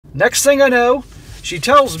Next thing I know, she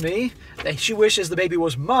tells me that she wishes the baby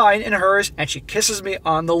was mine and hers, and she kisses me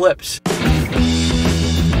on the lips.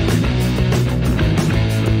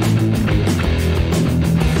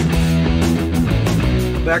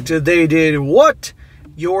 Back to They Did What,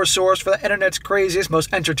 your source for the internet's craziest,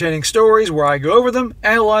 most entertaining stories, where I go over them,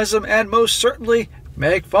 analyze them, and most certainly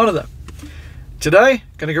make fun of them. Today,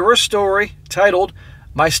 going to give her a story titled,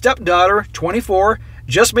 My Stepdaughter, 24,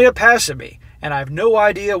 Just Made a Pass at Me, and I have no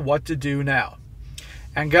idea what to do now.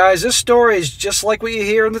 And guys, this story is just like what you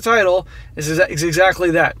hear in the title. It's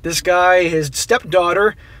exactly that. This guy, his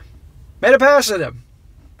stepdaughter, made a pass at him.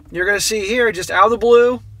 You're going to see here, just out of the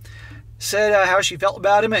blue, said how she felt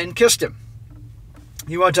about him and kissed him.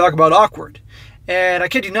 You want to talk about awkward. And I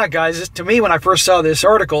kid you not, guys, to me when I first saw this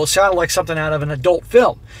article, it sounded like something out of an adult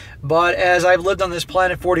film. But as I've lived on this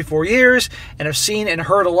planet 44 years and have seen and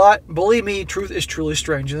heard a lot, believe me, truth is truly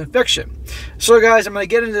stranger than fiction. So guys, I'm going to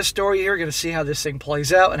get into this story here. You're going to see how this thing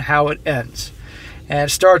plays out and how it ends. And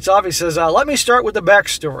it starts off, he says, let me start with the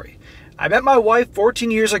backstory. I met my wife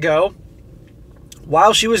 14 years ago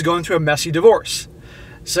while she was going through a messy divorce.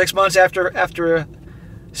 6 months after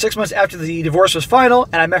the divorce was final,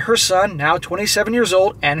 and I met her son, now 27 years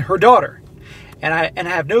old, and her daughter. And I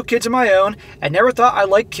have no kids of my own. I never thought I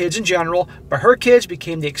liked kids in general, but her kids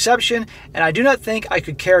became the exception, and I do not think I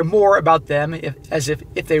could care more about them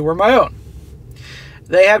if they were my own.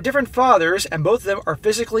 They have different fathers, and both of them are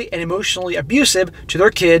physically and emotionally abusive to their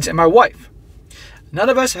kids and my wife. None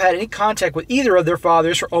of us have had any contact with either of their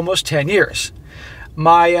fathers for almost 10 years.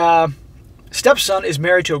 My stepson is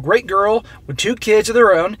married to a great girl with 2 kids of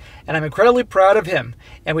their own, and I'm incredibly proud of him,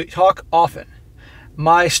 and we talk often.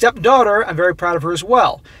 My stepdaughter, I'm very proud of her as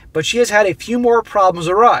well, but she has had a few more problems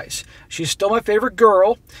arise. She's still my favorite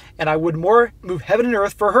girl, and I would move heaven and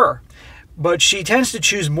earth for her. But she tends to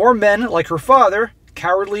choose more men like her father,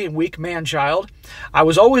 cowardly and weak man-child. I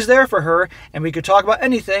was always there for her, and we could talk about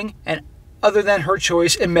anything, and other than her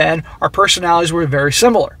choice in men, our personalities were very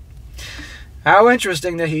similar. How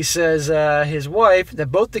interesting that he says his wife,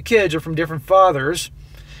 that both the kids are from different fathers,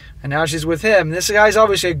 and now she's with him. This guy's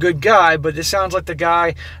obviously a good guy, but this sounds like the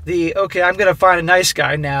guy, okay, I'm going to find a nice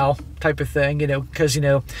guy now type of thing, because,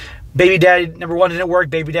 baby daddy number 1 didn't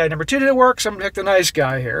work, baby daddy number 2 didn't work, so I'm going to pick the nice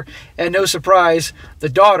guy here. And no surprise, the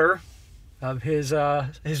daughter of his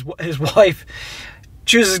wife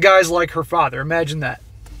chooses guys like her father. Imagine that.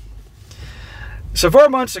 So 4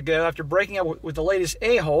 months ago, after breaking up with the latest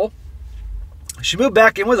a-hole, she moved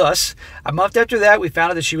back in with us. A month after that, we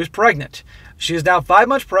found out that she was pregnant. She is now 5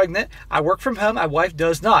 months pregnant. I work from home. My wife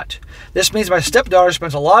does not. This means my stepdaughter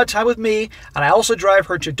spends a lot of time with me, and I also drive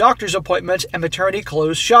her to doctor's appointments and maternity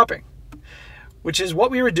clothes shopping, which is what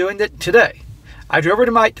we were doing today. I drove her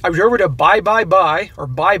to Bye Bye Bye, or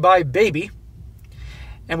Bye Bye Baby,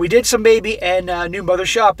 and we did some baby and new mother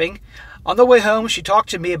shopping. On the way home, she talked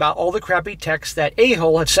to me about all the crappy texts that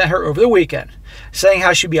a-hole had sent her over the weekend, saying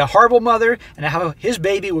how she'd be a horrible mother and how his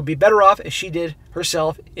baby would be better off if she did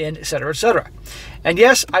herself, and etc., etc. And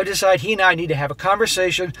yes, I decided he and I need to have a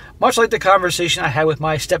conversation, much like the conversation I had with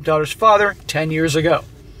my stepdaughter's father 10 years ago.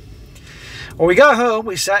 When we got home,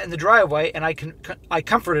 we sat in the driveway, and I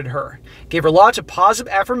comforted her, gave her lots of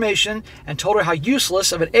positive affirmation, and told her how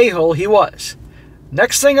useless of an a-hole he was.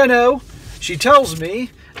 Next thing I know, she tells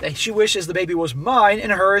me that she wishes the baby was mine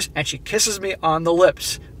and hers, and she kisses me on the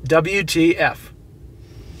lips. WTF.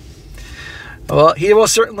 Well, he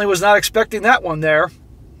most certainly was not expecting that one there.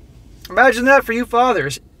 Imagine that for you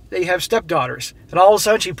fathers, that you have stepdaughters, and all of a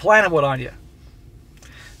sudden she planted one on you.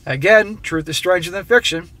 Again, truth is stranger than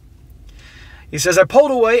fiction. He says, I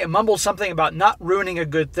pulled away and mumbled something about not ruining a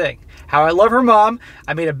good thing. How I love her mom.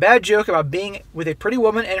 I made a bad joke about being with a pretty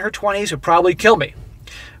woman in her 20s who'd probably kill me.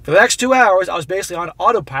 For the next 2 hours, I was basically on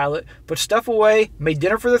autopilot, put stuff away, made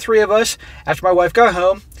dinner for the 3 of us after my wife got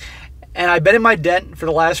home, and I've been in my den for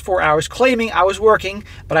the last 4 hours claiming I was working,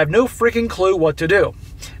 but I have no freaking clue what to do.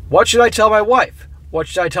 What should I tell my wife? What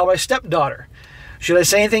should I tell my stepdaughter? Should I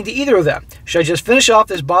say anything to either of them? Should I just finish off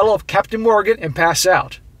this bottle of Captain Morgan and pass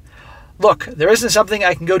out? Look, there isn't something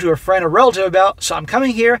I can go to a friend or relative about, so I'm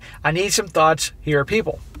coming here. I need some thoughts. Here are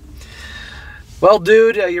people. Well,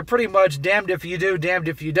 dude, you're pretty much damned if you do, damned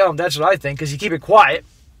if you don't. That's what I think, because you keep it quiet,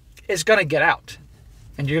 it's going to get out,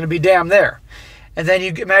 and you're going to be damned there. And then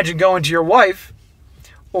you imagine going to your wife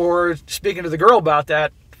or speaking to the girl about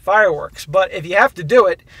that, fireworks. But if you have to do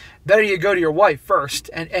it, better you go to your wife first,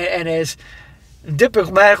 and as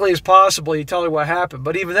diplomatically as possible, you tell her what happened.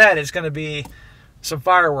 But even then, it's going to be some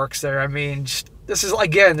fireworks there. I mean, this is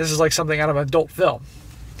like something out of an adult film.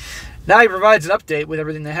 Now he provides an update with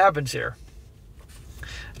everything that happens here.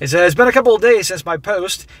 He says, it's been a couple of days since my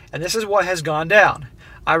post, and this is what has gone down.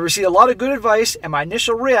 I received a lot of good advice, and my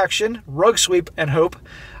initial reaction, rug sweep and hope,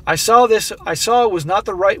 I saw it was not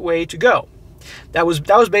the right way to go. That was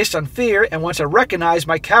based on fear, and once I recognized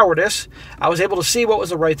my cowardice, I was able to see what was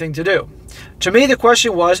the right thing to do. To me, the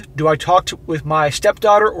question was, do I talk with my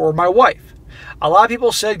stepdaughter or my wife? A lot of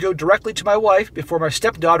people said go directly to my wife before my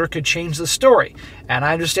stepdaughter could change the story, and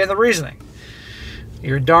I understand the reasoning.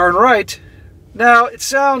 You're darn right. Now, it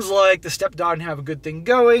sounds like the stepdaughter didn't have a good thing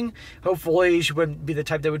going. Hopefully, she wouldn't be the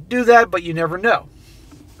type that would do that, but you never know.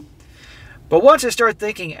 But once I started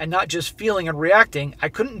thinking and not just feeling and reacting, I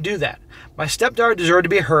couldn't do that. My stepdaughter deserved to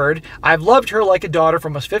be heard. I've loved her like a daughter for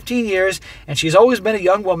almost 15 years, and she's always been a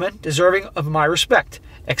young woman deserving of my respect,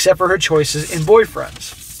 except for her choices in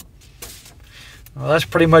boyfriends. Well, that's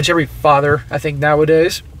pretty much every father, I think,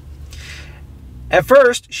 nowadays. At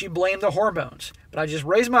first, she blamed the hormones, but I just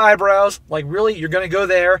raised my eyebrows, like, really, you're going to go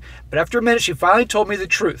there? But after a minute, she finally told me the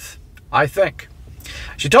truth, I think.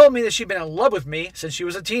 She told me that she'd been in love with me since she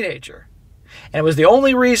was a teenager, and it was the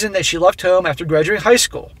only reason that she left home after graduating high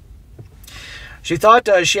school. She thought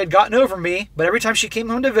she had gotten over me, but every time she came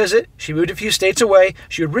home to visit, she moved a few states away,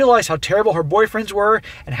 she would realize how terrible her boyfriends were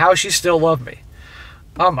and how she still loved me.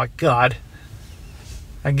 Oh my God.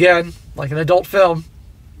 Again, like an adult film.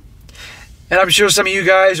 And I'm sure some of you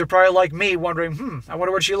guys are probably like me, wondering, I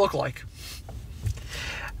wonder what she looked like.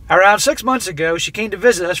 Around 6 months ago, she came to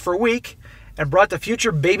visit us for a week and brought the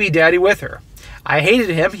future baby daddy with her. I hated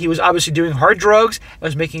him. He was obviously doing hard drugs and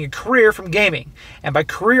was making a career from gaming. And by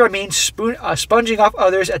career, I mean sponging off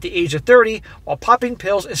others at the age of 30 while popping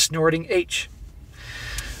pills and snorting H.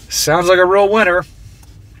 Sounds like a real winner.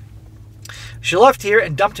 She left here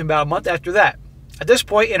and dumped him about a month after that. At this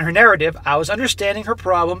point in her narrative, I was understanding her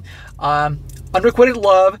problem, unrequited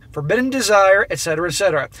love, forbidden desire, etc.,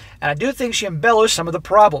 etc. And I do think she embellished some of the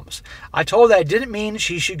problems. I told her that I didn't mean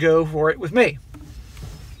she should go for it with me.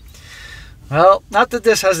 Well, not that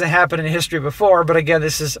this hasn't happened in history before, but again,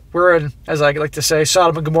 we're in, as I like to say,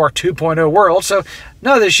 Sodom and Gomorrah 2.0 world, so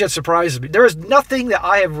none of this shit surprises me. There is nothing that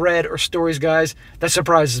I have read or stories, guys, that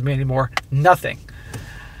surprises me anymore. Nothing.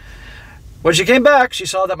 When she came back, she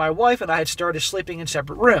saw that my wife and I had started sleeping in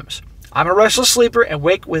separate rooms. I'm a restless sleeper and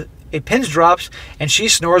wake with a pin's drops, and she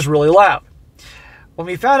snores really loud. When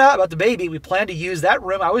we found out about the baby, we planned to use that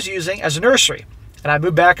room I was using as a nursery, and I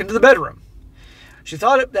moved back into the bedroom. She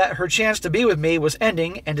thought that her chance to be with me was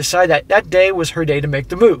ending and decided that that day was her day to make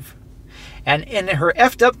the move. And in her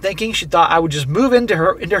effed up thinking, she thought I would just move into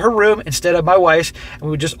her room instead of my wife's, and we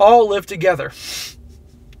would just all live together.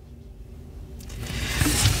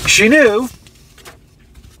 She knew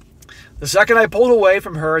the second I pulled away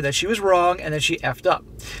from her that she was wrong and that she effed up.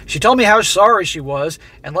 She told me how sorry she was,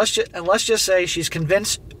 and let's just say she's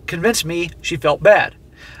convinced me she felt bad.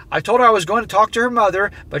 I told her I was going to talk to her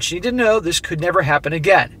mother, but she needed to know this could never happen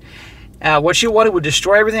again. What she wanted would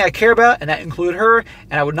destroy everything I care about, and that included her,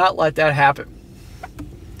 and I would not let that happen.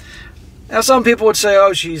 Now, some people would say,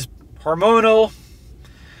 oh, she's hormonal,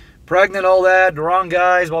 pregnant, all that, the wrong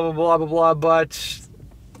guys, blah, blah, blah, blah, blah, but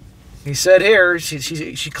he said here,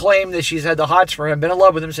 she claimed that she's had the hots for him, been in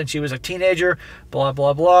love with him since she was a teenager, blah,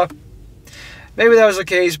 blah, blah. Maybe that was the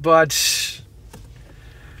case, but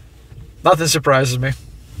nothing surprises me.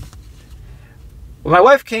 When my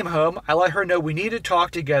wife came home, I let her know we needed to talk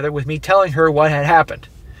together with me telling her what had happened.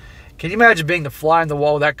 Can you imagine being the fly on the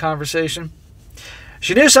wall of that conversation?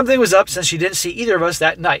 She knew something was up since she didn't see either of us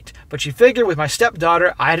that night, but she figured with my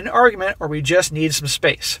stepdaughter I had an argument or we just needed some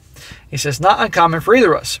space. He says, not uncommon for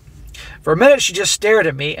either of us. For a minute, she just stared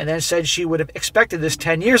at me and then said she would have expected this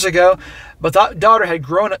 10 years ago, but that daughter had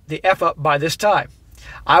grown the F up by this time.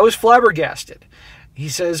 I was flabbergasted. He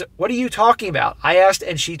says, what are you talking about? I asked,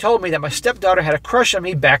 and she told me that my stepdaughter had a crush on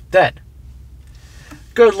me back then.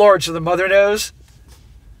 Good Lord, so the mother knows?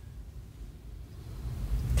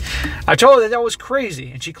 I told her that was crazy,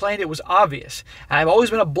 and she claimed it was obvious, and I've always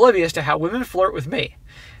been oblivious to how women flirt with me.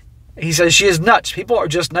 He says she is nuts. People are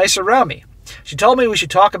just nice around me. She told me we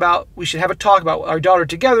should have a talk about our daughter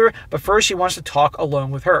together, but first she wants to talk alone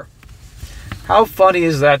with her. How funny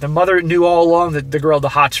is that? The mother knew all along that the girl had the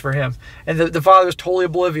hots for him. And the father was totally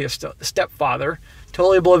oblivious to the stepfather,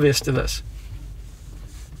 totally oblivious to this.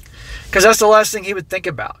 Because that's the last thing he would think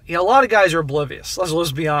about. You know, a lot of guys are oblivious.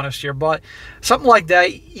 Let's be honest here. But something like that,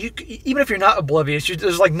 even if you're not oblivious, you're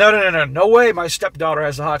just like, no way my stepdaughter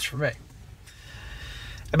has the hots for me.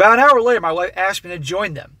 About an hour later, my wife asked me to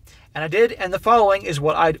join them. And I did, and the following is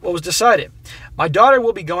what was decided. My daughter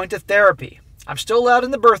will be going to therapy. I'm still allowed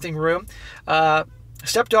in the birthing room,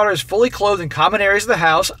 Stepdaughter is fully clothed in common areas of the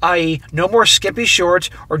house, i.e. no more skimpy shorts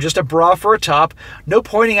or just a bra for a top. No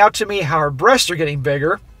pointing out to me how her breasts are getting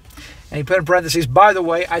bigger. And he put in parentheses, by the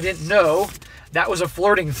way, I didn't know that was a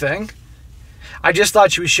flirting thing. I just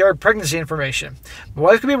thought she was sharing pregnancy information. My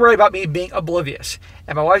wife could be worried about me being oblivious.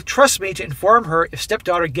 And my wife trusts me to inform her if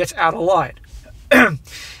stepdaughter gets out of line.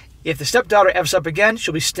 If the stepdaughter F's up again,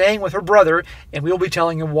 she'll be staying with her brother, and we will be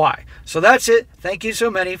telling him why. So that's it. Thank you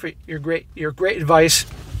so many for your great advice,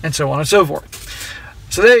 and so on and so forth.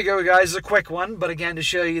 So there you go, guys. It's a quick one, but again, to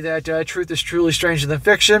show you that truth is truly stranger than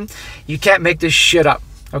fiction. You can't make this shit up.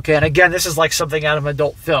 Okay, and again, this is like something out of an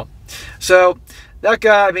adult film. So that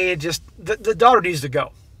guy, I mean, just the daughter needs to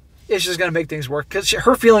go. It's just going to make things work because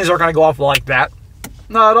her feelings aren't going to go off like that.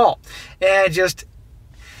 Not at all. And just,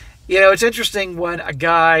 you know, it's interesting when a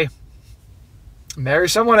guy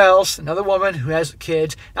marries someone else, another woman who has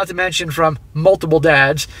kids, not to mention from multiple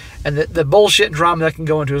dads, and the bullshit and drama that can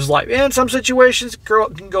go into his life. And in some situations, girl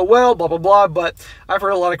can go well, blah, blah, blah, but I've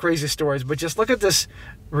heard a lot of crazy stories. But just look at this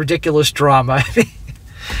ridiculous drama.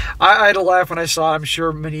 I had a laugh when I saw it. I'm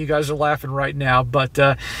sure many of you guys are laughing right now. But,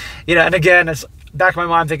 you know, and again, it's back of my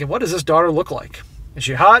mind thinking, what does this daughter look like? Is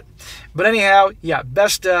she hot? But anyhow, yeah,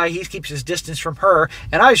 best he keeps his distance from her.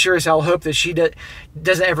 And I sure as hell hope that she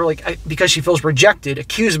doesn't ever, like, because she feels rejected,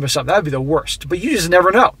 accuse him of something. That would be the worst. But you just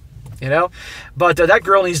never know, you know? But that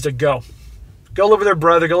girl needs to go. Go live with her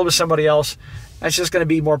brother. Go live with somebody else. That's just going to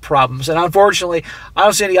be more problems. And unfortunately, I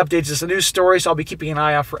don't see any updates. It's a news story, so I'll be keeping an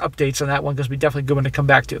eye out for updates on that one because we definitely good one to come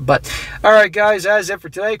back to. But, all right, guys, that's it for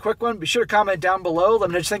today. Quick one. Be sure to comment down below. Let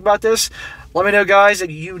me know what you think about this. Let me know, guys, if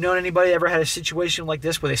you've known anybody that ever had a situation like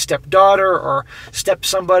this with a stepdaughter or step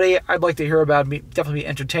somebody. I'd like to hear about it. It'd definitely be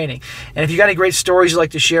entertaining. And if you got any great stories you'd like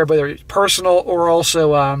to share, whether it's personal or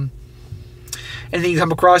also anything you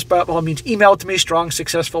come across, by all means, email it to me,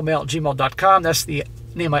 strongsuccessfulmale@gmail.com. That's the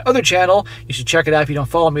name of my other channel. You should check it out if you don't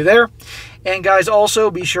follow me there. And guys,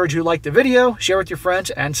 also be sure to like the video, share with your friends,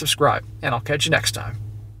 and subscribe. And I'll catch you next time.